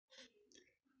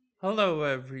Hello,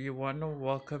 everyone.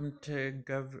 Welcome to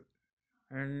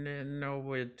Governing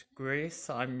with Grace.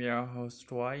 I'm your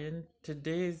host, Ryan.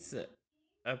 Today's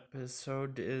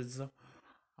episode is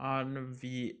on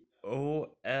the uh,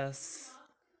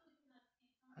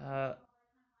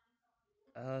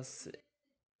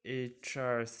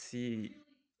 OSHRC.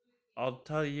 I'll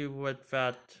tell you what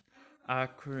that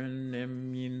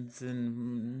acronym means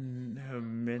in a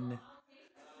minute.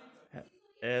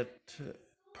 At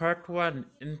Part 1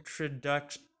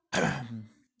 Introduction.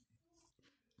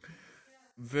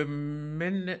 The,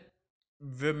 min-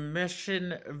 the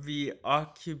mission of the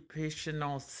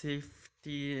Occupational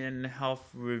Safety and Health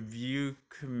Review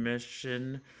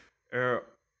Commission, or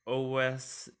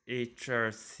OSHRC,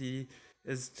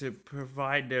 is to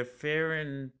provide a fair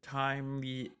and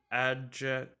timely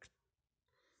adjudication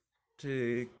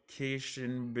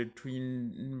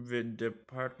between the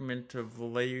Department of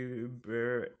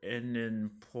Labor and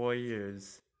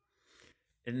employers.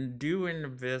 In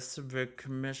doing this, the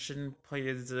Commission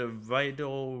plays a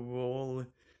vital role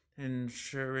in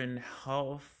ensuring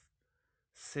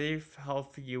safe,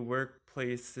 healthy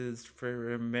workplaces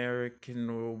for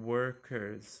American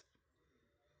workers.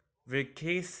 The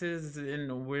cases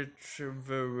in which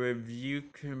the Review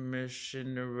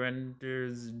Commission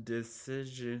renders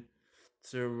decisions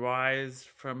arise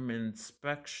from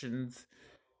inspections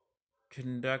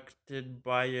conducted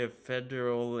by a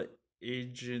federal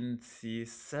agency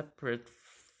separate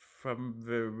from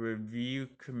the Review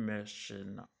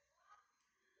Commission.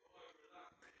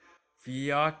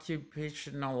 The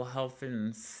Occupational Health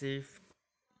and Safety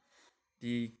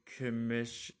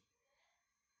Commission,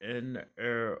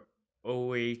 or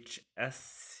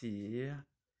OHSC,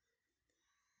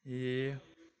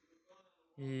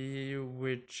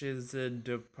 which is a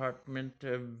department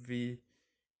of the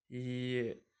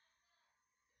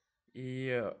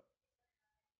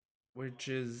which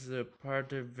is a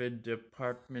part of the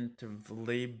Department of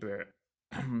Labor.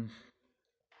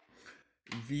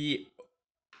 the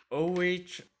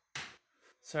OH,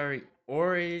 sorry,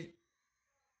 or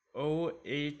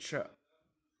OH,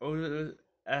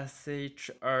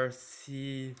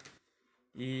 OSHRC,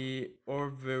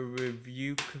 or the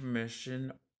Review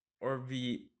Commission, or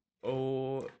the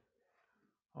OSHA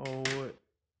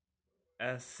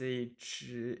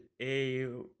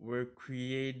were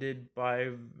created by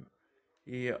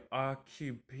the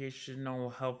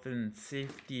Occupational Health and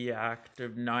Safety Act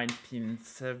of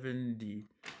 1970.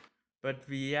 But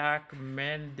the act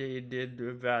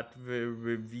mandated that the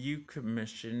Review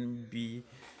Commission be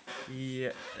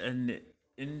an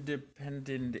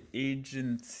independent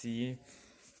agency,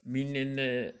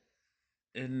 meaning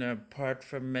in apart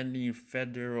from any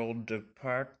federal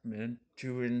department,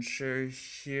 to ensure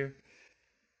here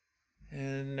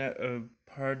and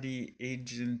party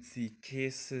agency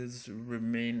cases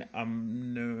remain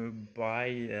unbiased.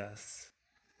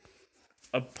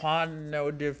 Upon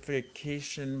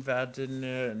notification that an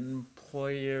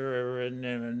employer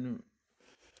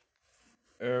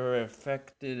or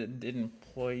affected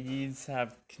employees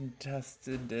have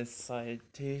contested a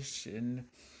citation,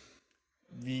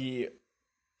 the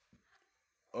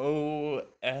OSHRC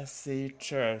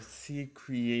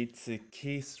creates a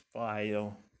case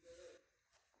file.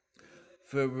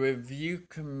 The Review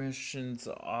Commission's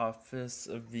Office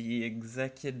of the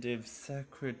Executive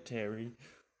Secretary,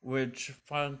 which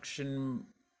functions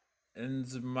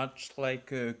much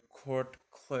like a court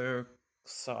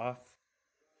clerk's office,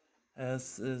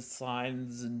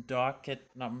 assigns docket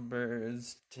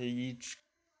numbers to each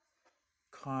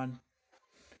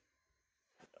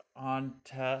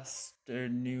contest or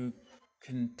new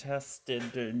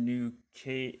contested or new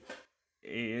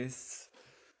case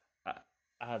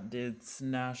at its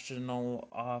national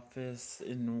office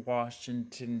in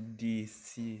Washington,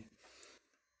 D.C.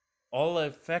 All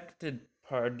affected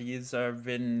parties are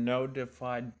then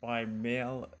notified by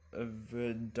mail of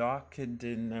the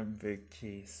docketing of the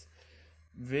case.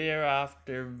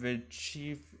 Thereafter, the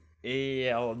chief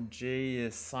ALJ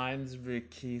assigns the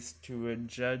case to a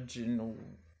judge in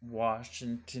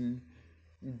Washington,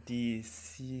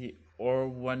 D.C., or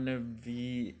one of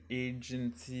the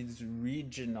agency's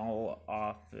regional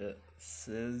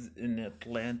offices in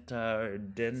Atlanta or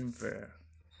Denver.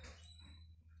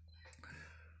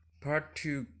 Part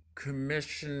 2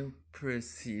 Commission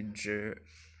Procedures.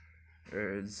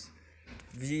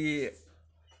 The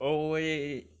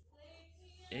OHRC's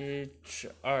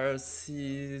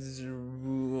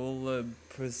rule of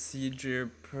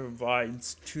procedure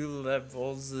provides two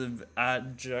levels of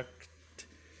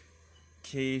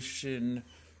adjudication.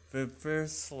 The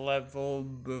first level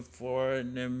before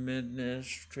an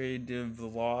administrative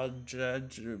law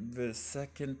judge, the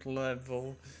second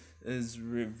level is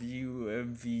review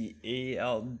of the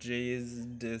ALJ's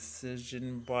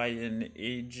decision by an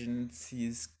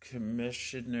agency's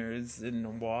commissioners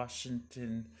in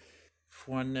Washington if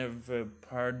one of the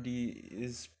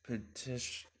parties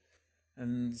petitions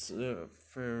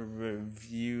for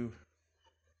review.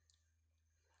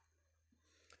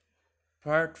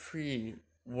 Part 3.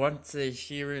 Once a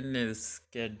hearing is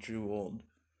scheduled.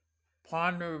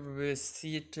 Upon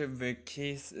receipt of the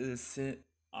case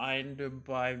assigned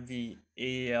by the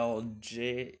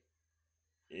ALJ,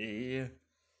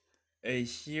 a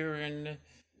hearing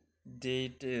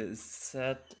date is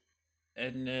set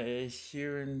and a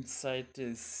hearing site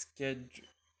is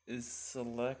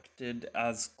selected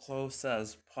as close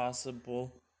as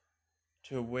possible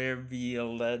to where the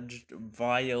alleged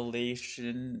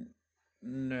violation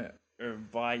or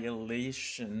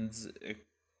violations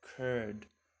occurred.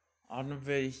 On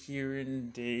the hearing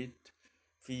date,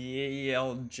 the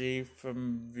ALJ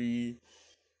from the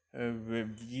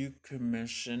Review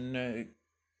Commission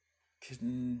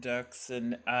conducts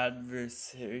the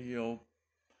adversarial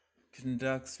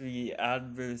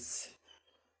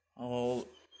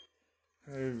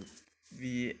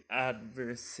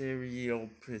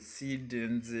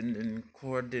proceedings in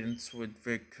accordance with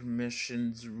the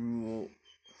Commission's rules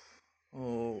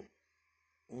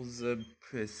of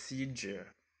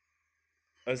procedure.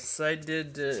 A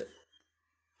cited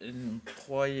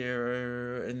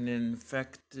employer and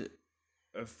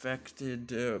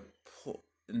affected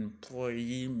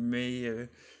employee may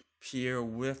appear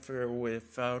with or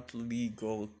without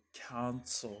legal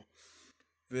counsel.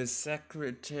 The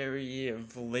Secretary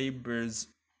of Labor's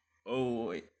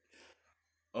OSHA's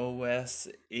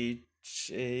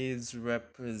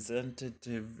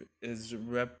representative is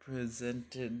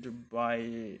represented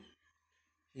by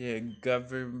a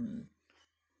government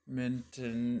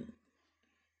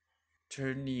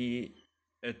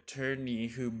attorney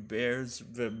who bears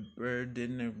the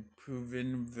burden of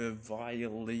proving the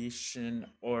violation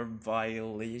or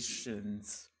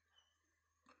violations.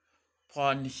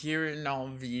 Upon hearing all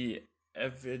the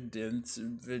evidence,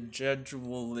 the judge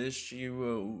will issue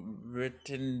a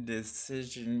written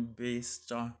decision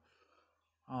based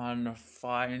on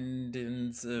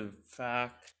findings of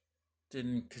fact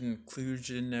and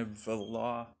conclusion of the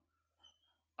law.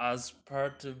 As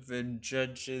part of the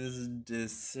judge's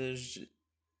decision,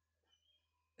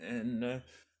 and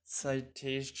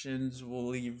citations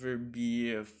will either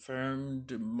be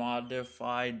affirmed,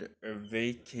 modified, or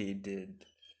vacated.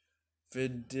 The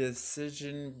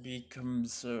decision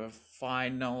becomes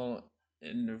final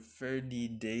in 30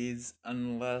 days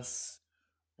unless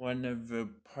one of the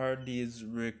parties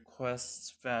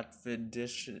requests that the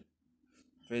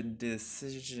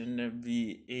decision of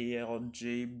the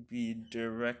ALJ be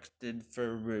directed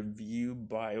for review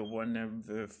by one of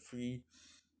the three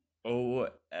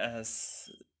OSCHR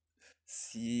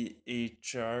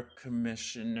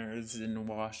commissioners in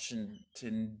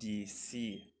Washington,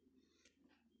 D.C.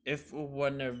 If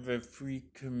one of the three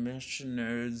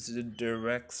commissioners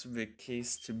directs the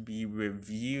case to be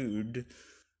reviewed,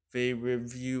 they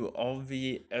review all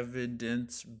the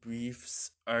evidence,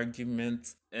 briefs,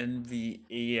 arguments, and the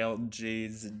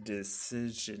ALJ's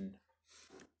decision.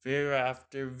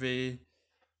 Thereafter, they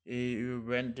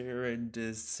render a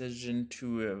decision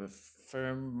to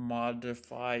affirm,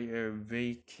 modify, or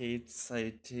vacate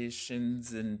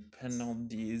citations and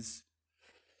penalties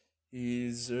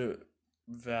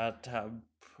that have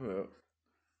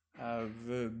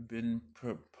been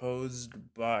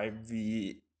proposed by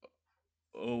the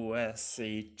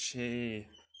OSHA.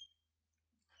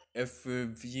 If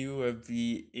review of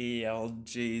the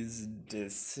ALJ's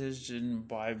decision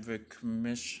by the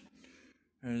commissioners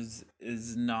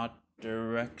is not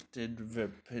directed, the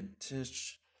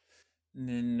petitioning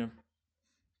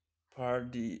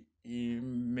party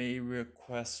may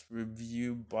request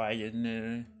review by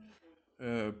an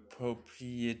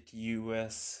appropriate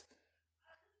U.S.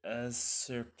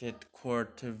 Circuit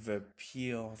Court of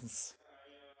Appeals.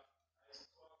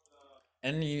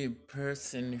 Any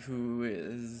person who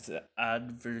is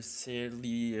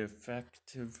adversarially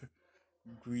affected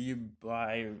grieved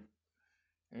by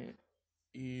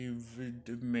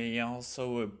may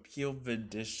also appeal the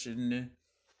decision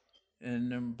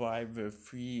and by the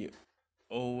three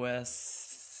OSCHR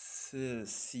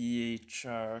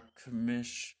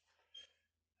commissioners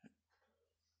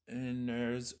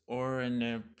or an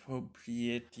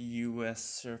appropriate U.S.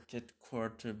 Circuit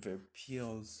Court of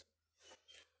Appeals.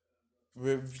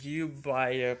 Review by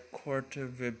a Court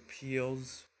of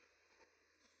Appeals.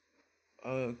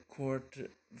 A Court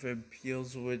of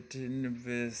Appeals within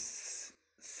the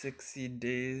 60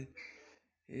 days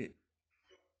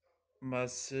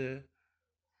must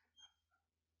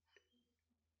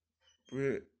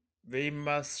re- they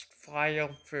must file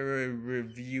for a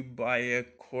review by a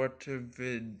court of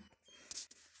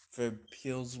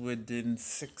appeals within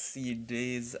 60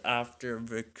 days after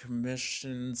the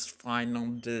commission's final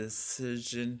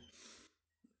decision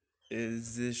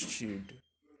is issued.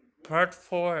 Part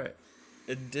 4,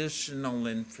 additional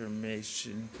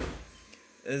information.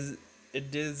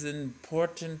 It is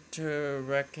important to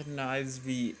recognize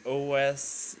the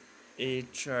OSHRC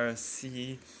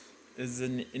is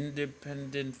an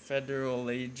independent federal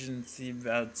agency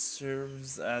that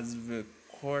serves as the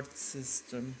court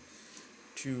system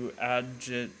to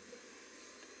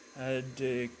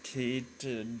adjudicate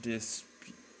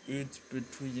disputes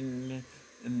between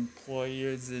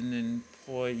employers and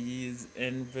employees,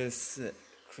 and the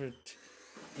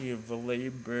Secretary of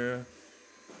Labor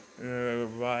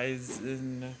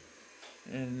arising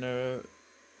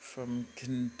from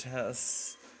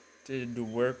contested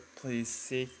workplace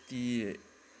safety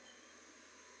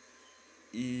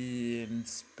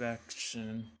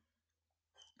inspection.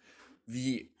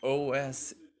 The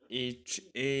OSHA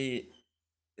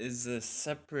is a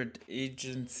separate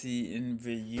agency in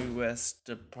the U.S.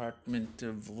 Department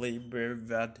of Labor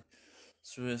that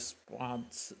is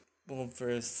responsible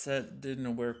for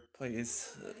setting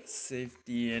workplace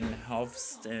safety and health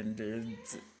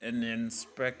standards and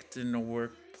inspecting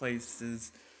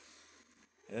workplaces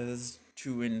as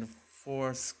to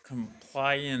enforce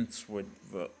compliance with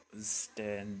those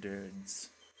standards.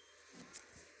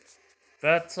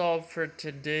 That's all for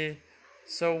today.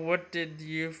 So, what did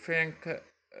you think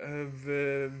of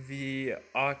the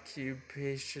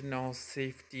Occupational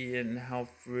Safety and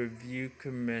Health Review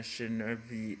Commission, or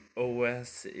the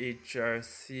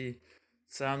OSHRC?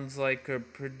 Sounds like a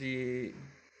pretty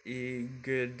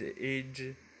good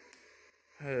age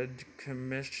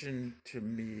commission to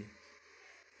me.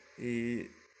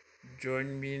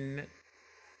 Join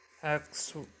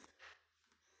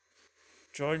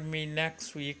me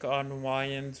next week on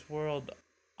Ryan's World.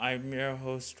 I'm your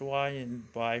host, Ryan.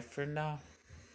 Bye for now.